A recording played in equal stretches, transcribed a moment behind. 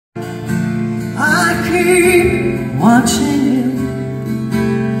keep watching you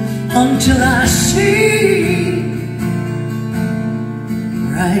until I see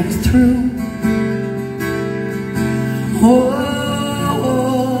right through. Oh,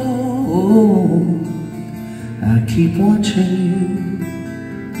 I keep watching you.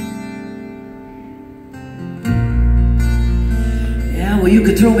 Yeah, well, you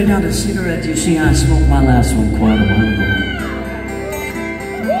could throw me down a cigarette. You see, I smoked my last one quite a while ago.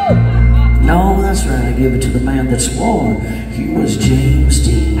 No, that's right, I gave it to the man that swore he was James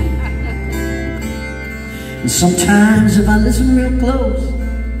Dean. And sometimes if I listen real close,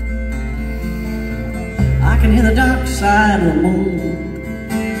 I can hear the dark side of the moon.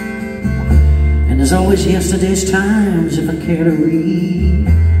 And there's always yesterday's times if I care to read.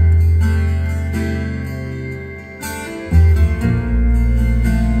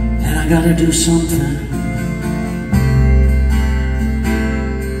 And I gotta do something,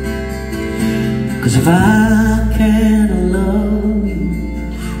 'cause if I can't love you,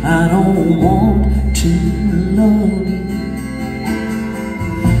 I don't want to love you.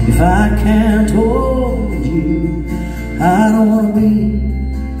 If I can't hold you, I don't want to be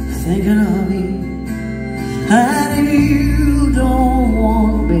thinking of you. And if you don't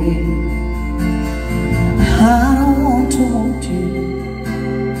want me, I don't want to want you.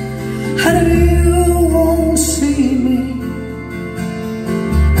 And if you won't see me,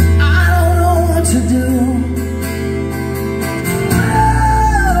 to do.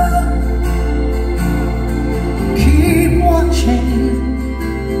 Oh, keep watching.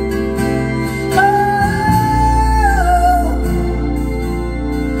 Oh,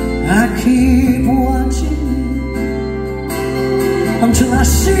 I keep watching until I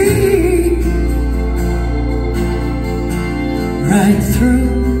see right through.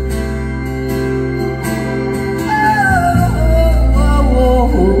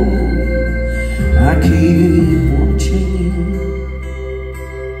 I keep watching you.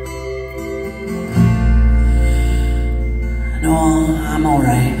 No, I'm all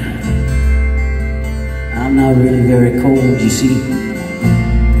right. I'm not really very cold, you see.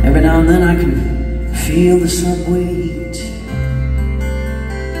 Every now and then I can feel the subway heat.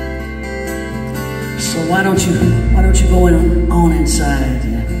 So why don't you go on inside?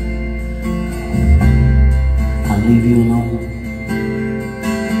 Yeah. I'll leave you alone.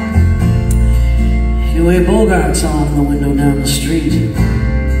 Anyway, Bogart's on the window down the street.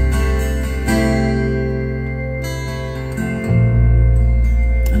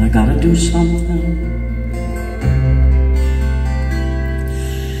 And I gotta do something,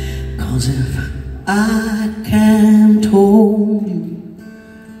 'cause if I can't hold you,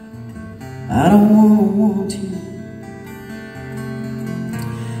 I don't wanna want you.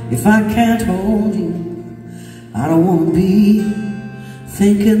 If I can't hold you, I don't wanna be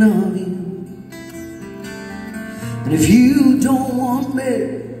thinking of you. And if you don't want me,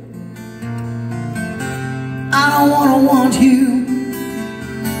 I don't want to want you.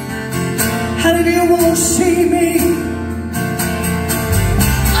 And if you won't see me,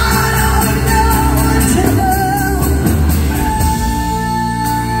 I don't know what to do.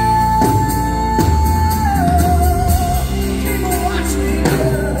 Keep watching me,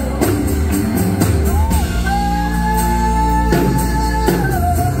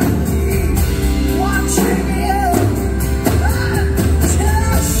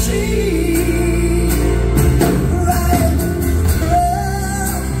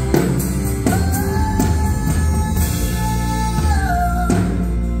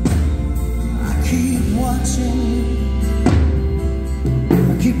 keep watching me.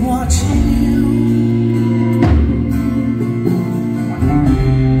 I keep watching you.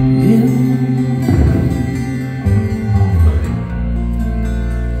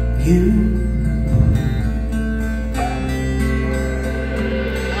 You.